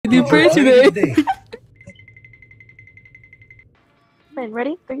Did you pray today? Man,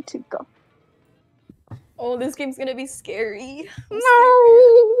 ready? 3, 2, go. Oh, this game's gonna be scary. What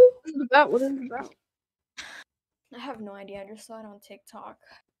is that? What is that? I have no idea. I just saw it on TikTok.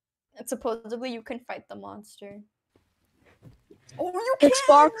 And supposedly you can fight the monster. Oh, you can!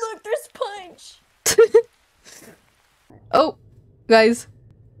 Xbox. Look, there's Punch! Oh, guys.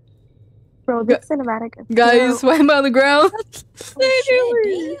 Bro, this cinematic is Guys, why am I on the ground? Oh,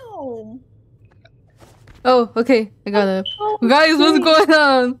 shit, damn! Oh, okay. I got it. Guys, what's going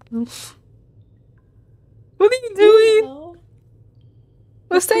on? What are you doing?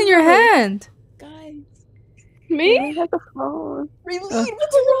 What's that in your hand? Guys. Me? I have the phone. Raylene,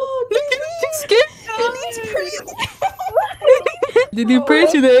 what's wrong? She's scared. Raylene's crazy. Did you pray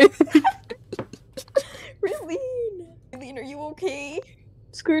today? Raylene, are you okay?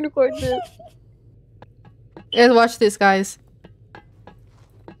 Screen record this. Let's watch this, guys.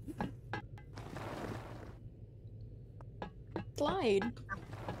 Slide.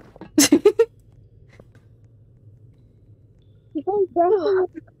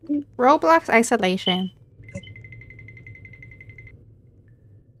 Roblox isolation.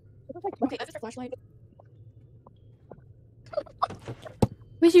 Okay, that's a flashlight.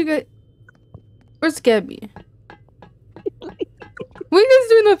 Where'd you get? Where's Gabby? What are you guys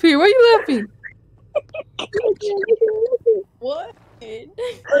doing up here? Why are you laughing? What?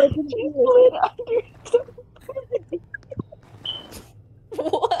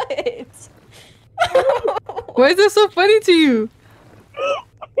 What? Why is this so funny to you?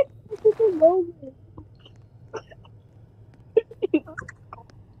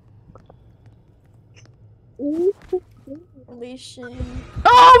 Desolation.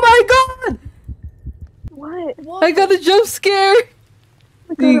 Oh my god! What? I got a jump scare! Oh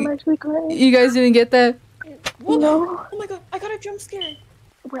my god, I'm actually crying. You guys didn't get that? What? No. Oh my god, I got a jump scare.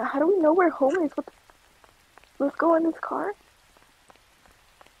 Wait, how do we know where home is? Let's go in this car.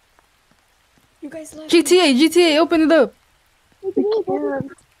 You guys left. GTA, open it up! We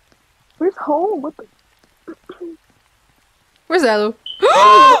can't. Where's home? What the? Where's Aloe?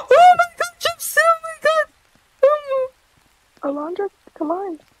 Oh my god, jump scare! Oh my god! Alondra, come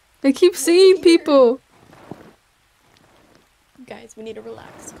on. I keep seeing people. Guys, we need to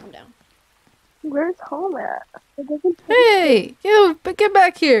relax. Calm down. Where's home at? Hey! Get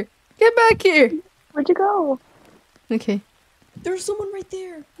back here! Get back here! Where'd you go? Okay. There's someone right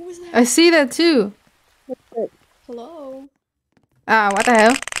there. Who is that? I see that too. Hello? Ah, what the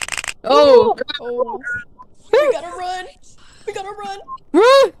hell? Oh! Oh. We gotta run! We gotta run!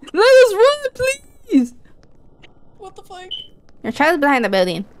 Run! Let us run, please! What the fuck? Your child's behind the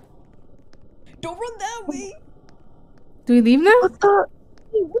building. Don't run that way! Do we leave now? What the?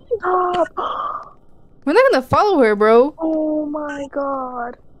 Stop! We're not gonna follow her, bro. Oh my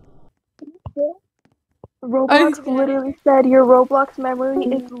god. Roblox literally said your Roblox memory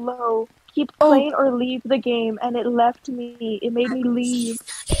is low. Keep playing or leave the game, and it left me. It made me leave.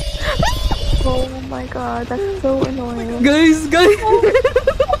 Oh my god, that's so annoying. Guys!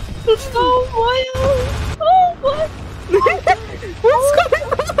 Oh my! Oh what?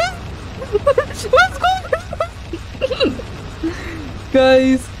 What's going on?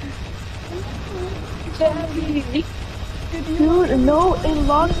 Guys! Dude, no, it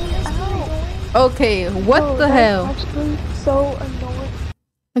locked me out. Okay, what the hell? That's actually so annoying.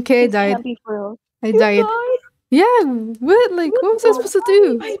 Okay, I This died. can't be for real. I died. Yeah, what? Like, what was I supposed to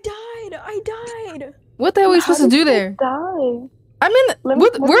do? I died! What the hell are we supposed to do there? Die. I mean,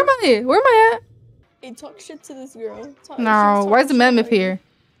 where am I? Where am I at? Hey, talk shit to this girl. No, why is the mammoth here?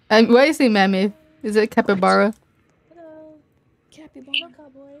 Why do you say mammoth? Is it capybara? Hello. Capybara,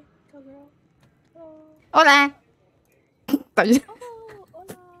 cowboy, cowgirl. Hola! Oh, hola.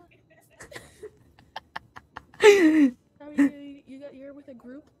 You're with a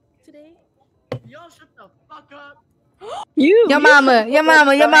group today? Y'all shut the fuck up. Your mama!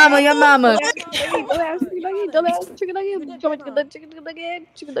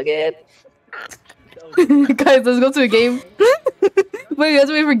 Chicken nugget. Guys, let's go to a game. Wait, let's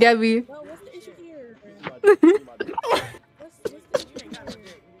wait for Gabby. Well, what's the issue here? What's the issue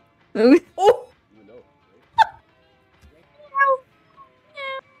here? Oh!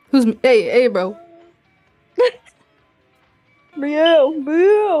 Who's hey, bro? Meow,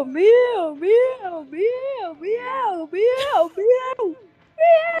 meow, meow, meow, meow, meow, meow, meow, meow.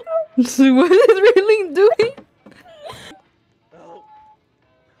 What is Raylene doing? No.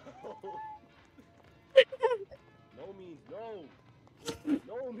 No means no.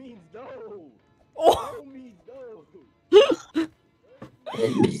 No means no. No means no.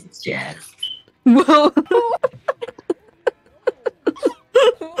 It means yes. Whoa.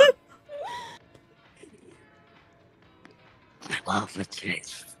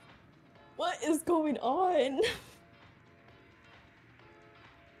 What is going on?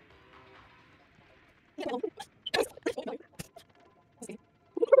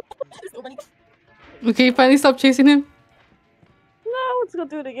 Okay, finally stop chasing him. No, let's go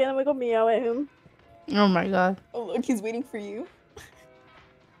do it again. I'm gonna go meow at him. Oh my god. Oh look, he's waiting for you.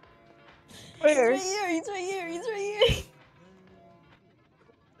 Where? He's right here, he's right here, he's right here.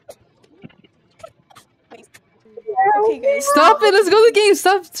 Okay, guys. Stop it! Let's go to the game.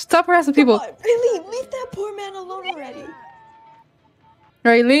 Stop harassing people. Come on, really, leave that poor man alone already.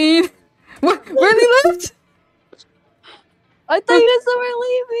 Raylene, what? Raylene left. I thought you guys were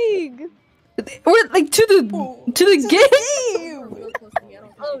leaving. We're like to the game.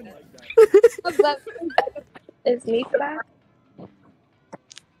 Oh, Is me for that?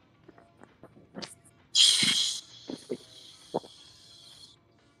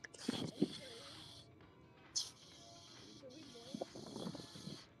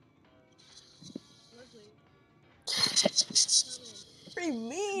 Pretty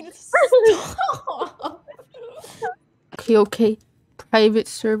mean. Stop. Okay. Private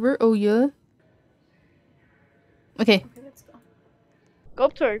server. Oh yeah. Okay. Okay, let's go. go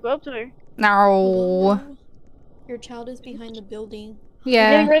up to her. Go up to her. No. Your child is behind the building. I'm getting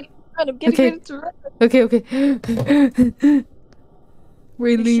Yeah. ready. I'm getting Okay. ready to run. Okay. Okay. Is she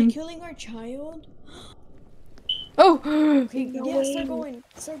Raylene. killing our child? Oh. Okay, No yeah, way. start going.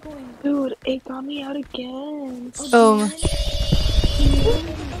 Start going. Dude, it got me out again. Oh.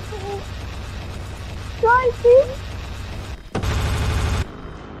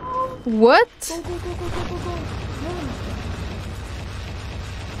 What? Go, go, go, go, go, go, go. Run.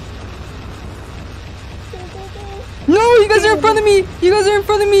 Go, go, go. No, you guys are in front of me. You guys are in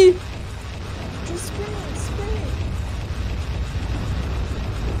front of me. Just sprint, sprint.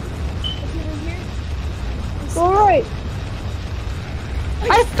 Okay, we're here. Alright.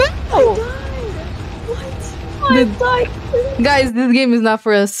 I fell. What? I died. Guys, this game is not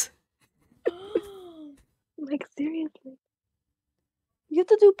for us. Like, seriously. You have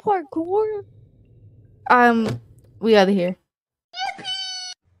to do parkour. We out of here.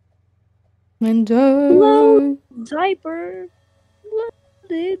 And Load diaper.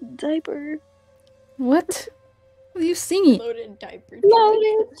 Loaded diaper. what? What are you singing? Loaded diaper.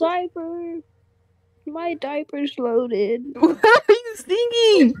 Loaded diaper. My diaper's loaded. What are you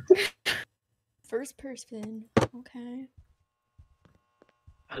singing? First person. Okay.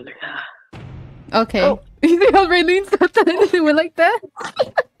 Okay. Oh. You see how Raylene thought that it went like that?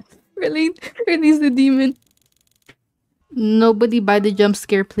 Raylene's the demon. Nobody buy the jump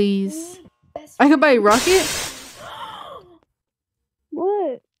scare, please. Best I could buy a friend. rocket?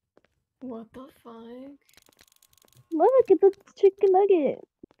 What? What the fuck? Look, it's a chicken nugget.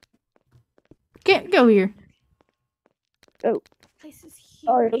 Get over here. Place is huge.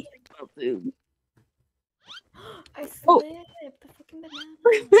 Alright. I slipped. Oh. The fucking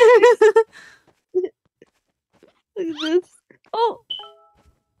banana. Look at this. Oh!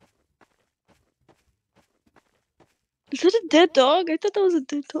 Is that a dead dog? I thought that was a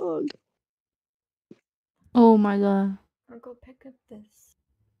dead dog. Oh my god. I'll go pick up this.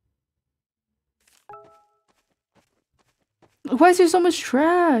 Why is there so much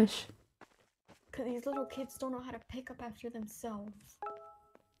trash? Cause these little kids don't know how to pick up after themselves.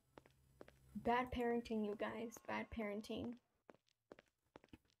 Bad parenting, you guys. Bad parenting.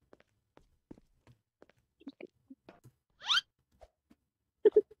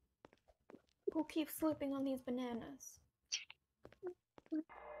 Who keeps slipping on these bananas?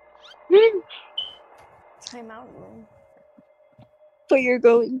 Time out room. Where you're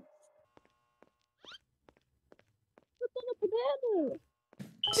going? What's on a banana?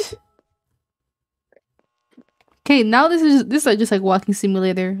 Okay, now this is just like walking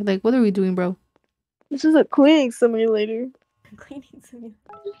simulator. Like, what are we doing, bro? This is a cleaning simulator. Cleaning simulator.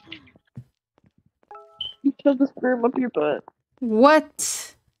 You shove the sperm up your butt.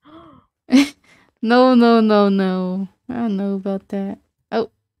 What? No. I don't know about that. Oh.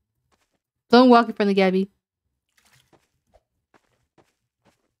 Don't walk in front of Gabby.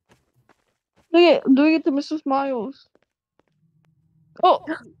 I'm doing it to Mrs. Miles. Oh!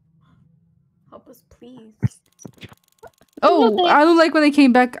 Help us, please. Oh, Nothing. I don't like when I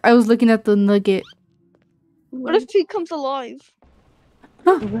came back. I was looking at the nugget. What if he comes alive?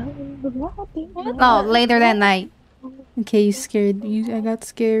 No, later that night. Okay, you scared. I got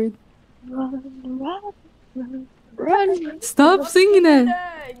scared. Run! Stop singing that.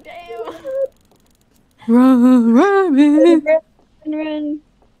 Dang, damn. Run, rabbit. Run!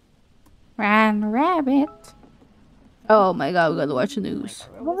 Run, rabbit. Oh my god, we gotta watch the news.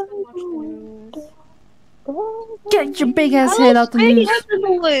 Everyone's gonna watch the news. Get your big ass head out the news. in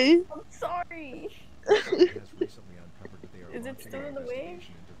the way. I'm sorry. Is it still in the way?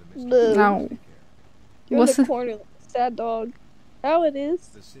 No. No. You're What's in the the- corner like a sad dog. How it is?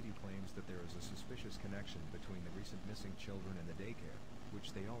 The city claims that there is a suspicious connection between the recent missing children and the daycare,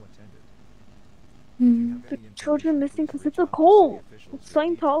 which they all attended. If you have The any children information, missing please because reach it's a out to cult. city It's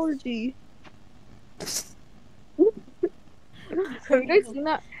officials with details. Scientology. Have you guys seen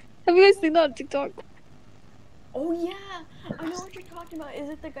that? Have you guys seen that on TikTok? Oh yeah, I know what you're talking about. Is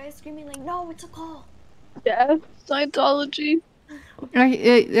it the guy screaming like, "No, it's a call"? Yeah. Scientology.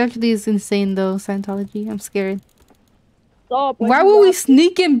 It actually is insane though, Scientology. I'm scared. Stop. Why would we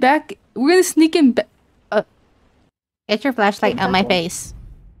sneak in back? We're gonna sneak in back. Get your flashlight out my face.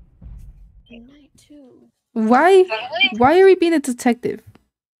 At night too. Why? Why are we being a detective?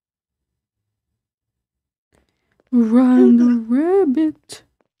 Run the rabbit.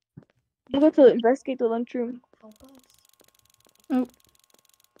 I'm about to investigate the lunchroom. Help us. Oh.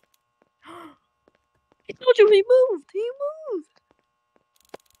 I told you he moved. He moved.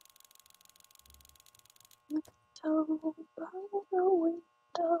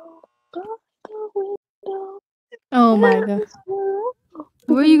 Oh my god.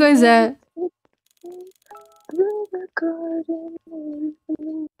 Where are you guys at?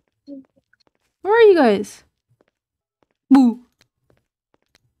 Where are you guys? Boo.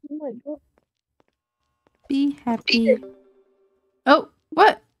 Oh my god. Be happy. Oh,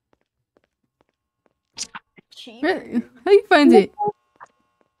 what? Cheater. How you find it?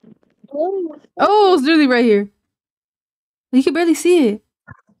 Oh, it's literally right here. You can barely see it.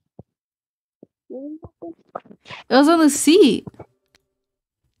 It was on the seat.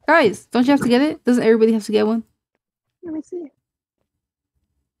 Guys, don't you have to get it? Doesn't everybody have to get one? Let me see.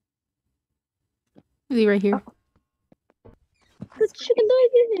 Really right here. The chicken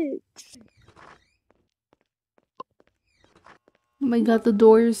nugget. Oh my god, the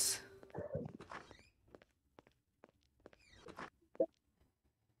doors.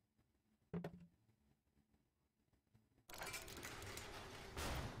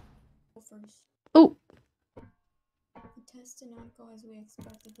 First. Oh, The test did not go as we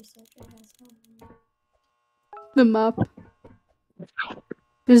expected. The subject has come. the map.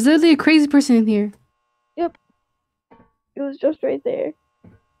 There's literally a crazy person in here. It was just right there.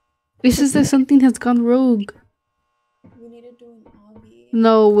 This is that something has gone rogue. We need to do an obby.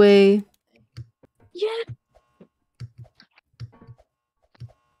 No way. Yeah.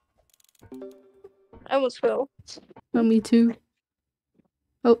 I almost fell. Oh, me too.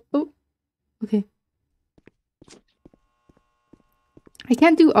 Oh. Okay. I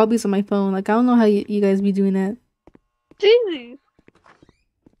can't do obbies on my phone. Like, I don't know how you guys be doing that. Easy.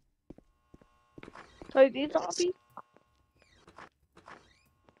 Are these zombies?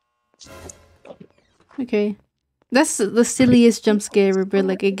 Okay. That's the silliest jump scare ever, but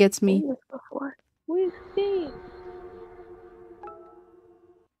like, it gets me. We see.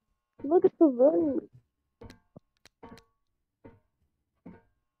 Look at the road.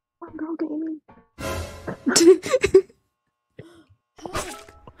 I'm girl gaming.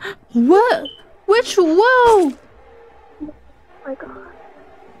 What? Which? Whoa! Oh my god.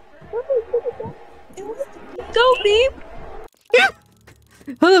 Go, beep.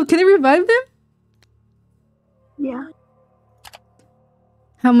 Hold up, can I revive them? Yeah.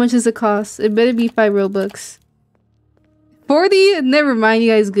 How much does it cost? It better be 5 Robux. 40? Never mind,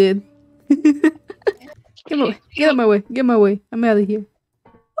 you guys good. Get my way. Get out my way. Get my way. I'm out of here.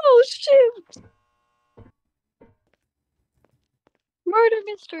 Oh shit. Murder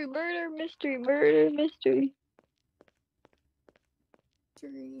mystery, murder mystery, murder mystery.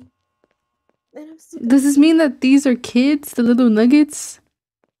 Three. Man, I'm sick Does of this mean that these are kids? The little nuggets?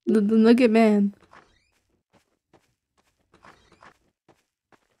 The nugget man.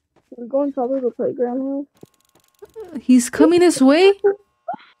 We're going top of the playground now. He's coming this way?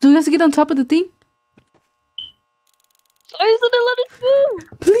 Do we have to get on top of the thing? Why isn't it let us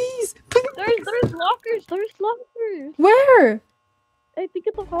move? Please! Please! There's lockers. There's lockers. Where? I think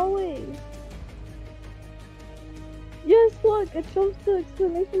it's the hallway. Yes, look. It shows the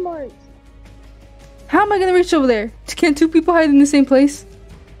exclamation marks. How am I gonna reach over there? Can 2 people hide in the same place?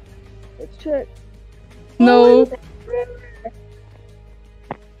 Let's check. No.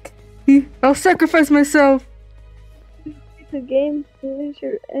 I'll sacrifice myself. The game finish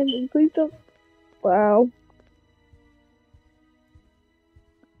your ending. Please don't. Wow.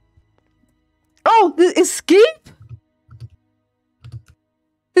 Oh, the escape?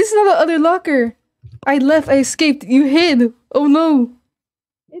 This is not the other locker. I left. I escaped. You hid. Oh no.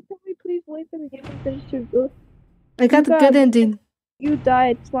 It's only please wait for the game to finish your book. I got the good ending. You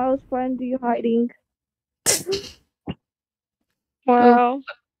died. Smile's friend, you hiding. Wow.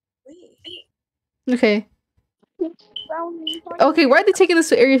 Wait. Okay. Brownie. Okay, why are they taking us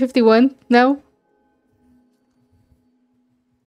to Area 51 now?